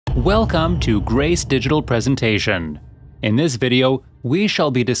Welcome to Grace Digital Presentation. In this video, we shall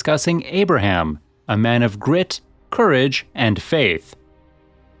be discussing Abraham, a man of grit, courage, and faith.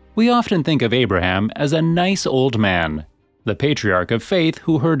 We often think of Abraham as a nice old man, the patriarch of faith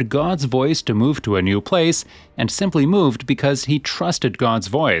who heard God's voice to move to a new place and simply moved because he trusted God's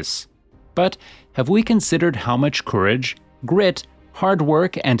voice. But have we considered how much courage, grit, hard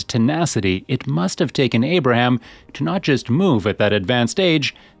work, and tenacity it must have taken Abraham to not just move at that advanced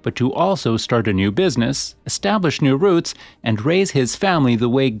age, but to also start a new business, establish new roots, and raise his family the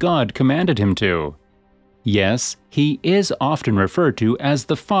way God commanded him to? Yes, he is often referred to as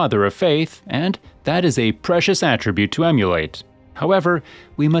the father of faith, and that is a precious attribute to emulate. However,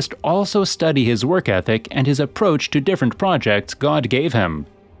 we must also study his work ethic and his approach to different projects God gave him.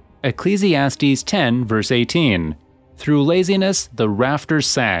 Ecclesiastes 10 verse 18. Through laziness the rafters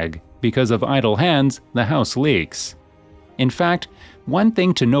sag, because of idle hands the house leaks. In fact, one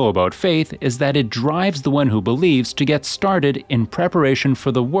thing to know about faith is that it drives the one who believes to get started in preparation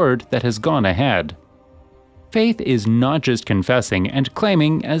for the word that has gone ahead. Faith is not just confessing and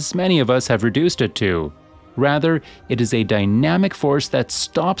claiming as many of us have reduced it to. Rather, it is a dynamic force that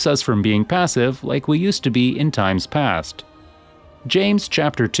stops us from being passive like we used to be in times past. James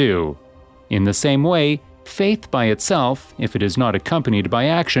chapter 2. In the same way, faith by itself, if it is not accompanied by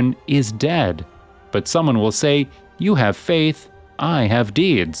action, is dead. But someone will say, "You have faith, I have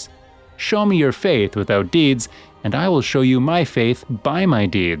deeds. Show me your faith without deeds, and I will show you my faith by my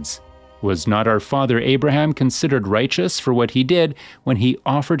deeds." Was not our father Abraham considered righteous for what he did when he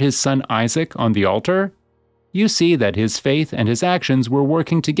offered his son Isaac on the altar? You see that his faith and his actions were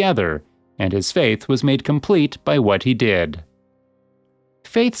working together, and his faith was made complete by what he did.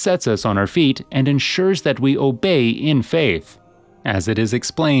 Faith sets us on our feet and ensures that we obey in faith. As it is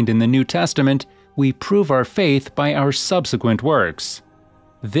explained in the New Testament, we prove our faith by our subsequent works.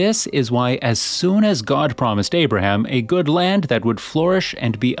 This is why as soon as God promised Abraham a good land that would flourish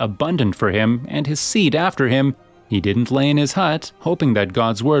and be abundant for him and his seed after him, he didn't lay in his hut, hoping that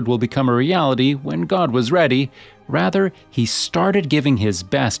God's word will become a reality when God was ready. Rather, he started giving his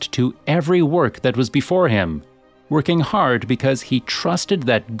best to every work that was before him, working hard because he trusted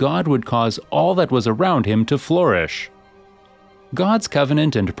that God would cause all that was around him to flourish. God's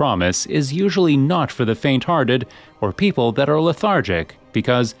covenant and promise is usually not for the faint-hearted or people that are lethargic,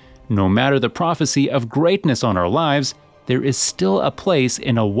 because no matter the prophecy of greatness on our lives, there is still a place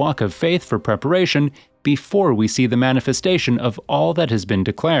in a walk of faith for preparation before we see the manifestation of all that has been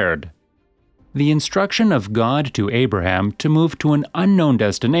declared. The instruction of God to Abraham to move to an unknown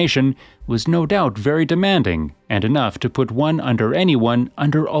destination was no doubt very demanding and enough to put anyone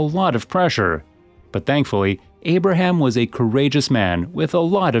under a lot of pressure. But thankfully, Abraham was a courageous man with a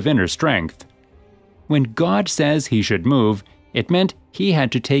lot of inner strength. When God says he should move, it meant he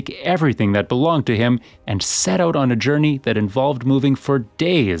had to take everything that belonged to him and set out on a journey that involved moving for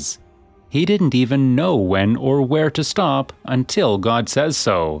days. He didn't even know when or where to stop until God says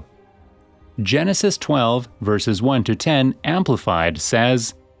so. Genesis 12 verses 1 to 10 Amplified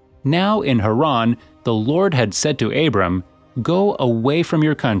says, "Now in Haran the Lord had said to Abram, 'Go away from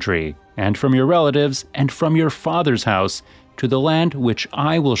your country, and from your relatives, and from your father's house, to the land which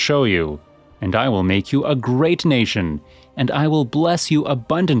I will show you. And I will make you a great nation, and I will bless you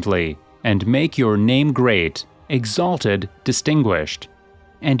abundantly, and make your name great, exalted, distinguished.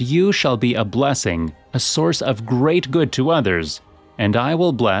 And you shall be a blessing, a source of great good to others. And I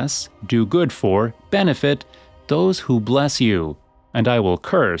will bless, do good for, benefit, those who bless you. And I will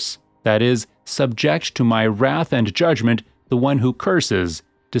curse, that is, subject to my wrath and judgment, the one who curses,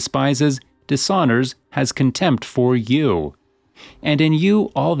 despises, dishonors, has contempt for you. And in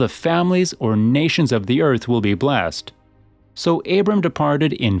you all the families or nations of the earth will be blessed.' So Abram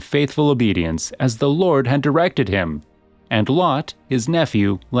departed in faithful obedience, as the Lord had directed him. And Lot, his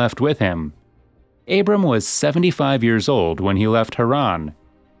nephew, left with him. Abram was 75 years old when he left Haran.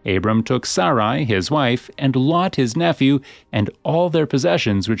 Abram took Sarai, his wife, and Lot, his nephew, and all their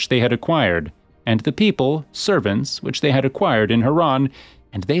possessions which they had acquired, and the people, servants, which they had acquired in Haran,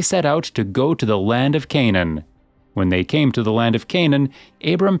 and they set out to go to the land of Canaan. When they came to the land of Canaan,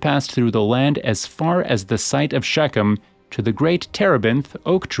 Abram passed through the land as far as the site of Shechem, to the great terebinth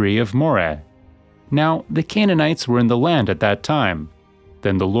oak tree of Moreh. Now the Canaanites were in the land at that time.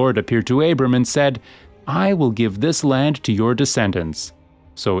 Then the Lord appeared to Abram and said, 'I will give this land to your descendants.'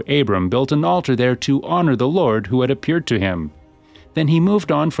 So Abram built an altar there to honor the Lord who had appeared to him. Then he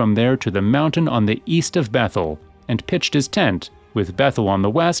moved on from there to the mountain on the east of Bethel, and pitched his tent, with Bethel on the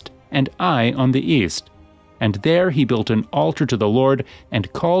west and Ai on the east. And there he built an altar to the Lord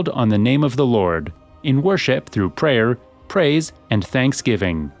and called on the name of the Lord, in worship through prayer, praise, and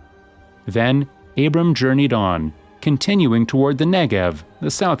thanksgiving. Then Abram journeyed on, continuing toward the Negev,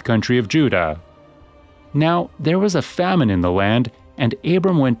 the south country of Judah. Now there was a famine in the land, and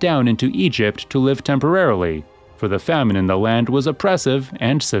Abram went down into Egypt to live temporarily, for the famine in the land was oppressive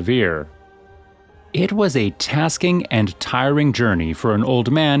and severe. It was a tasking and tiring journey for an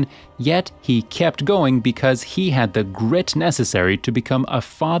old man, yet he kept going because he had the grit necessary to become a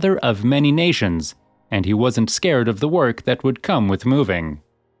father of many nations, and he wasn't scared of the work that would come with moving.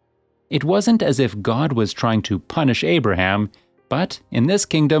 It wasn't as if God was trying to punish Abraham, but in this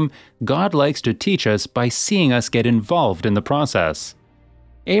kingdom, God likes to teach us by seeing us get involved in the process.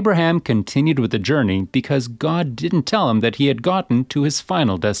 Abraham continued with the journey because God didn't tell him that he had gotten to his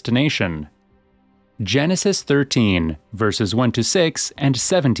final destination. Genesis 13, verses 1-6 and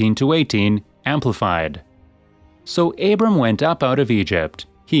 17-18, Amplified. So Abram went up out of Egypt,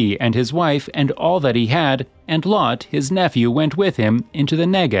 he and his wife and all that he had, and Lot his nephew went with him into the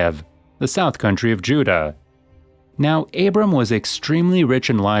Negev, the south country of Judah. Now Abram was extremely rich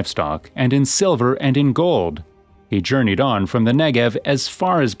in livestock, and in silver and in gold. He journeyed on from the Negev as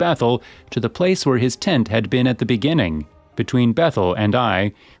far as Bethel, to the place where his tent had been at the beginning, between Bethel and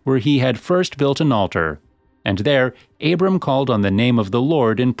Ai, where he had first built an altar. And there Abram called on the name of the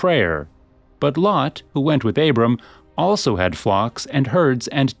Lord in prayer. But Lot, who went with Abram, also had flocks and herds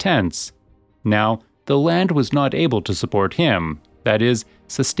and tents. Now the land was not able to support him, that is,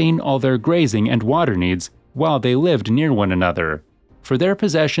 sustain all their grazing and water needs, while they lived near one another, for their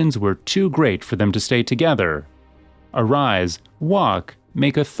possessions were too great for them to stay together. Arise, walk,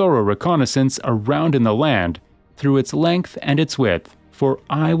 make a thorough reconnaissance around in the land, through its length and its width, for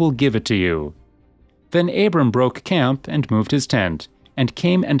I will give it to you. Then Abram broke camp and moved his tent, and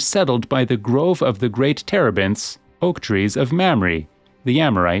came and settled by the grove of the great terebinths, oak trees of Mamre, the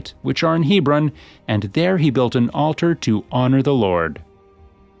Amorite, which are in Hebron, and there he built an altar to honor the Lord.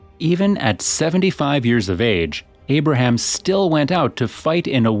 Even at 75 years of age, Abraham still went out to fight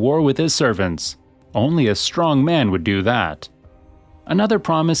in a war with his servants. Only a strong man would do that. Another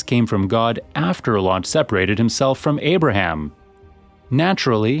promise came from God after Lot separated himself from Abraham.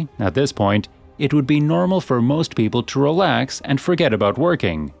 Naturally, at this point, it would be normal for most people to relax and forget about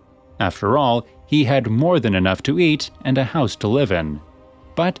working. After all, he had more than enough to eat and a house to live in.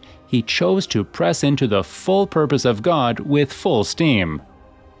 But he chose to press into the full purpose of God with full steam.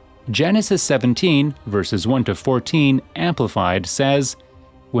 Genesis 17, verses 1-14, Amplified, says,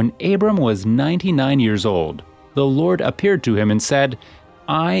 When Abram was 99 years old, the Lord appeared to him and said,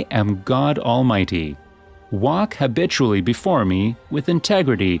 I am God Almighty. Walk habitually before me with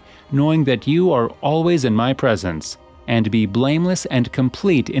integrity, knowing that you are always in my presence, and be blameless and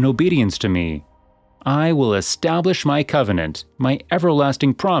complete in obedience to me. I will establish my covenant, my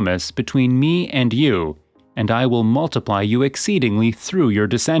everlasting promise between me and you, and I will multiply you exceedingly through your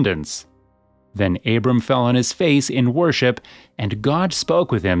descendants. Then Abram fell on his face in worship, and God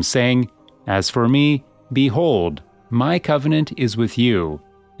spoke with him, saying, As for me, behold, my covenant is with you,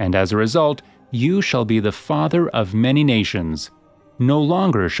 and as a result, you shall be the father of many nations. No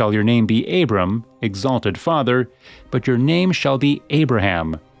longer shall your name be Abram, exalted father, but your name shall be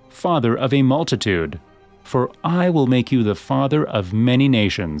Abraham, father of a multitude. For I will make you the father of many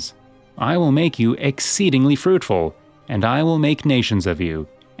nations. I will make you exceedingly fruitful, and I will make nations of you,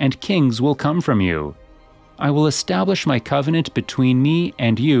 and kings will come from you. I will establish my covenant between me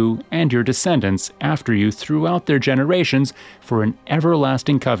and you and your descendants after you throughout their generations for an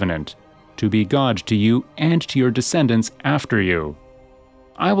everlasting covenant, to be God to you and to your descendants after you.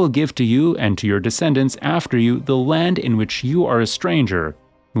 I will give to you and to your descendants after you the land in which you are a stranger,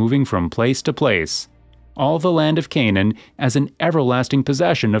 moving from place to place, all the land of Canaan as an everlasting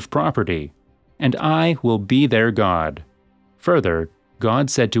possession of property, and I will be their God. Further, God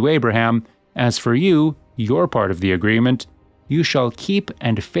said to Abraham, As for you, your part of the agreement, you shall keep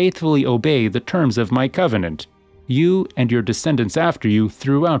and faithfully obey the terms of my covenant, you and your descendants after you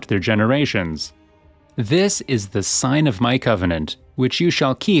throughout their generations. This is the sign of my covenant, which you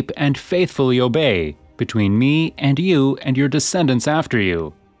shall keep and faithfully obey, between me and you and your descendants after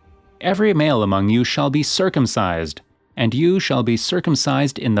you. Every male among you shall be circumcised, and you shall be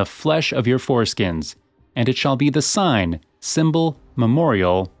circumcised in the flesh of your foreskins, and it shall be the sign, symbol,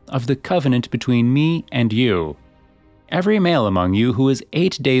 memorial, of the covenant between me and you. Every male among you who is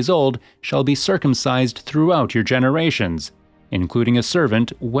 8 days old shall be circumcised throughout your generations, including a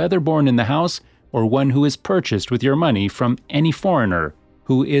servant, whether born in the house or one who is purchased with your money from any foreigner,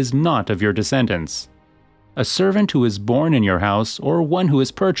 who is not of your descendants. A servant who is born in your house or one who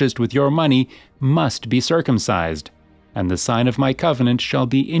is purchased with your money must be circumcised, and the sign of my covenant shall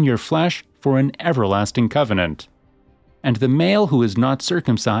be in your flesh for an everlasting covenant. and the male who is not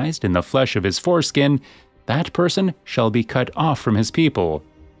circumcised in the flesh of his foreskin, that person shall be cut off from his people.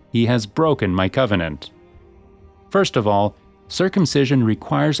 He has broken my covenant." First of all, circumcision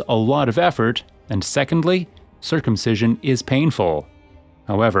requires a lot of effort, and secondly, circumcision is painful.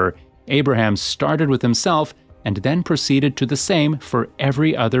 However, Abraham started with himself and then proceeded to the same for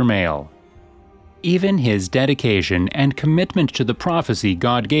every other male. Even his dedication and commitment to the prophecy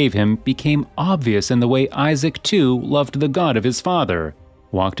God gave him became obvious in the way Isaac too loved the God of his father,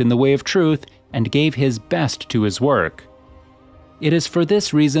 walked in the way of truth, and gave his best to his work. It is for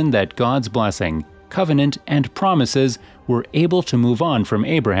this reason that God's blessing, covenant, and promises were able to move on from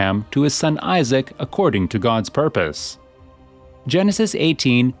Abraham to his son Isaac according to God's purpose. Genesis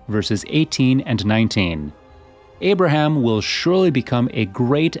 18, verses 18 and 19. Abraham will surely become a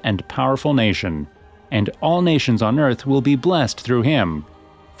great and powerful nation, and all nations on earth will be blessed through him.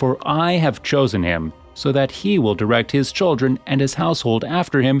 For I have chosen him, so that he will direct his children and his household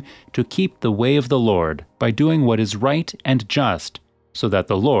after him to keep the way of the Lord by doing what is right and just, so that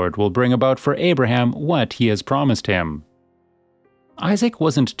the Lord will bring about for Abraham what he has promised him. Isaac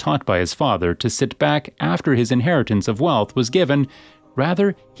wasn't taught by his father to sit back after his inheritance of wealth was given.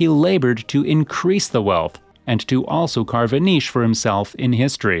 Rather, he labored to increase the wealth and to also carve a niche for himself in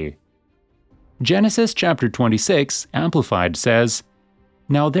history. Genesis chapter 26, Amplified, says,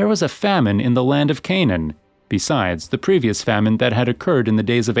 "Now there was a famine in the land of Canaan, besides the previous famine that had occurred in the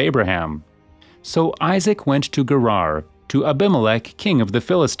days of Abraham. So Isaac went to Gerar, to Abimelech king of the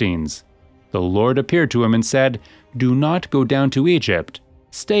Philistines. The Lord appeared to him and said, 'Do not go down to Egypt.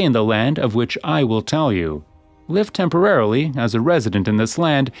 Stay in the land of which I will tell you. Live temporarily as a resident in this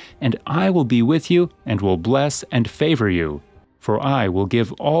land, and I will be with you and will bless and favor you. For I will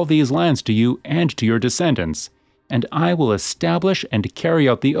give all these lands to you and to your descendants, and I will establish and carry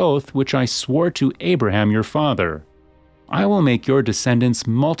out the oath which I swore to Abraham your father. I will make your descendants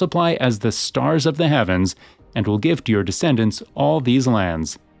multiply as the stars of the heavens, and will give to your descendants all these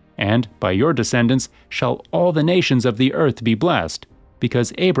lands. And by your descendants shall all the nations of the earth be blessed,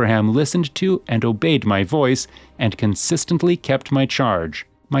 because Abraham listened to and obeyed my voice, and consistently kept my charge,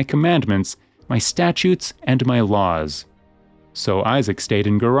 my commandments, my statutes, and my laws.' So Isaac stayed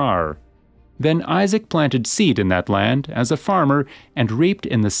in Gerar. Then Isaac planted seed in that land as a farmer, and reaped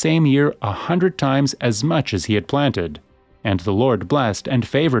in the same year 100 times as much as he had planted. And the Lord blessed and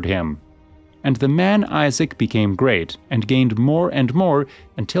favored him. And the man Isaac became great, and gained more and more,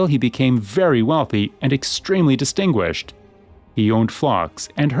 until he became very wealthy and extremely distinguished. He owned flocks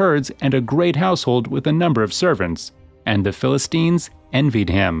and herds and a great household with a number of servants, and the Philistines envied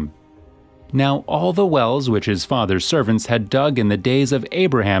him. Now all the wells which his father's servants had dug in the days of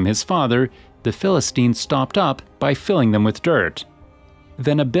Abraham his father, the Philistines stopped up by filling them with dirt.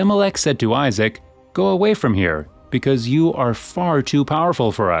 Then Abimelech said to Isaac, 'Go away from here, because you are far too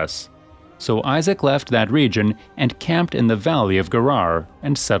powerful for us.' So Isaac left that region and camped in the valley of Gerar,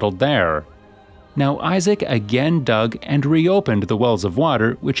 and settled there. Now Isaac again dug and reopened the wells of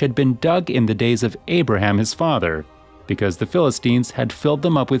water which had been dug in the days of Abraham his father, because the Philistines had filled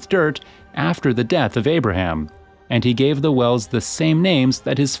them up with dirt after the death of Abraham, and he gave the wells the same names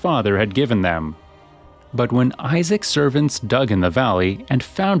that his father had given them. But when Isaac's servants dug in the valley and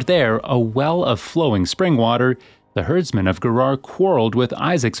found there a well of flowing spring water, the herdsmen of Gerar quarreled with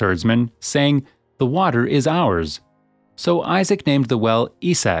Isaac's herdsmen, saying, 'The water is ours.' So Isaac named the well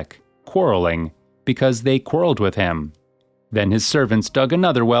Esek, quarreling, because they quarreled with him. Then his servants dug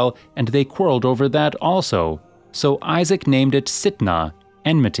another well, and they quarreled over that also. So Isaac named it Sitnah,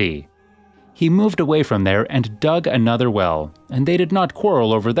 enmity. He moved away from there and dug another well, and they did not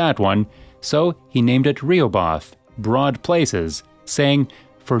quarrel over that one. So he named it Rehoboth, broad places, saying,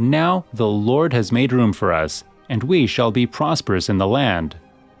 'For now the Lord has made room for us, and we shall be prosperous in the land.'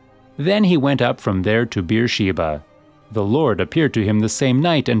 Then he went up from there to Beersheba. The Lord appeared to him the same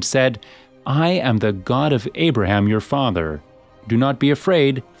night and said, 'I am the God of Abraham your father. Do not be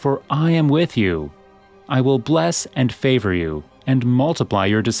afraid, for I am with you. I will bless and favor you, and multiply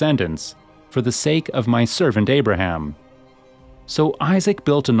your descendants, for the sake of my servant Abraham.' So Isaac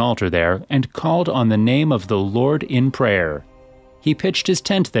built an altar there and called on the name of the Lord in prayer. He pitched his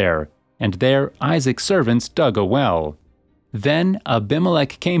tent there, and there Isaac's servants dug a well. Then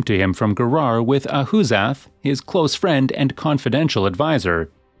Abimelech came to him from Gerar with Ahuzath, his close friend and confidential adviser,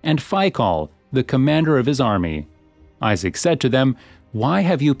 and Phicol, the commander of his army. Isaac said to them, 'Why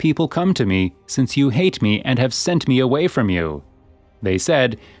have you people come to me, since you hate me and have sent me away from you?' They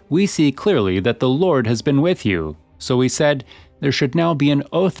said, 'We see clearly that the Lord has been with you.' So he said, 'There should now be an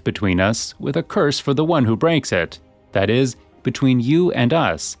oath between us, with a curse for the one who breaks it, that is, between you and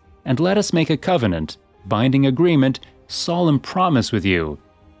us, and let us make a covenant, binding agreement, solemn promise with you,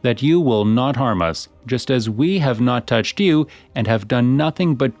 that you will not harm us, just as we have not touched you, and have done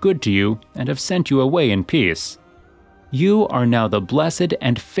nothing but good to you, and have sent you away in peace. You are now the blessed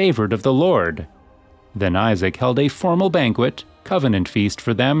and favored of the Lord." Then Isaac held a formal banquet, covenant feast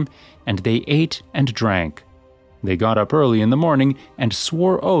for them, and they ate and drank. They got up early in the morning and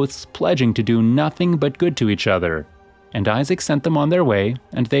swore oaths, pledging to do nothing but good to each other. And Isaac sent them on their way,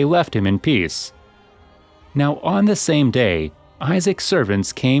 and they left him in peace. Now on the same day, Isaac's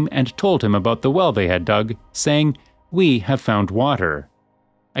servants came and told him about the well they had dug, saying, "We have found water."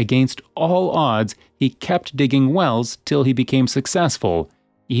 Against all odds, he kept digging wells till he became successful,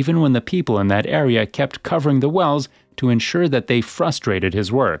 even when the people in that area kept covering the wells to ensure that they frustrated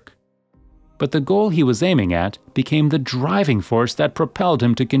his work. But the goal he was aiming at became the driving force that propelled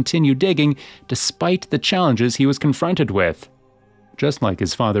him to continue digging despite the challenges he was confronted with. Just like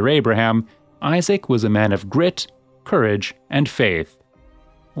his father Abraham, Isaac was a man of grit, courage, and faith.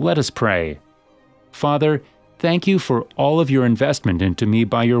 Let us pray. Father, thank you for all of your investment into me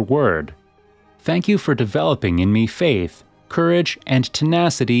by your word. Thank you for developing in me faith, courage, and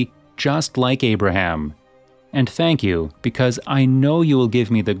tenacity just like Abraham. And thank you because I know you will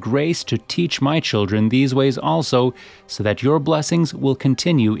give me the grace to teach my children these ways also, so that your blessings will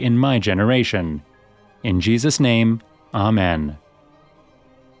continue in my generation. In Jesus' name, Amen.